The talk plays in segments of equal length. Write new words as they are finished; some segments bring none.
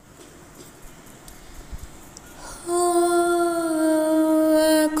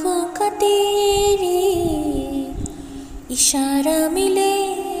इशारा मिले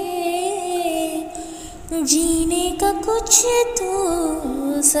जीने का कुछ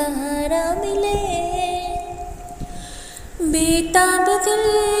तो सहारा मिले। बेताब दिल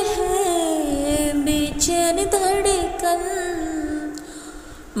है बेचैन धड़कन,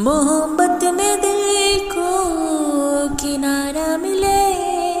 मोहब्बत में दिल को किनारा मिले।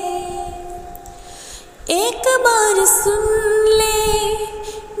 एक बार सुन ले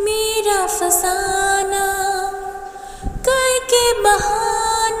मेरा फसाना, करके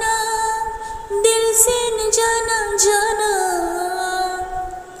बहाना दिल से न जाना जाना।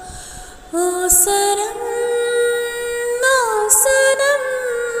 ओ सनम ओ सनम,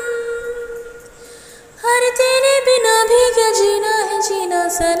 हर तेरे बिना भी क्या जीना है जीना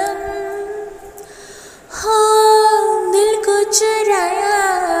सनम। हो दिल को चुराया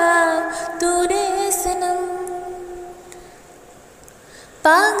तूने सनम,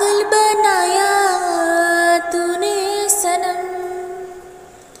 पागल बनाया तूने सनम।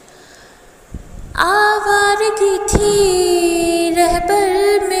 आवारगी थी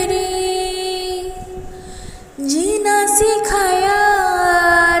रहबर मेरी, जीना सिखाया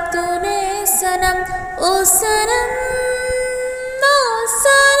तूने सनम। ओ सनम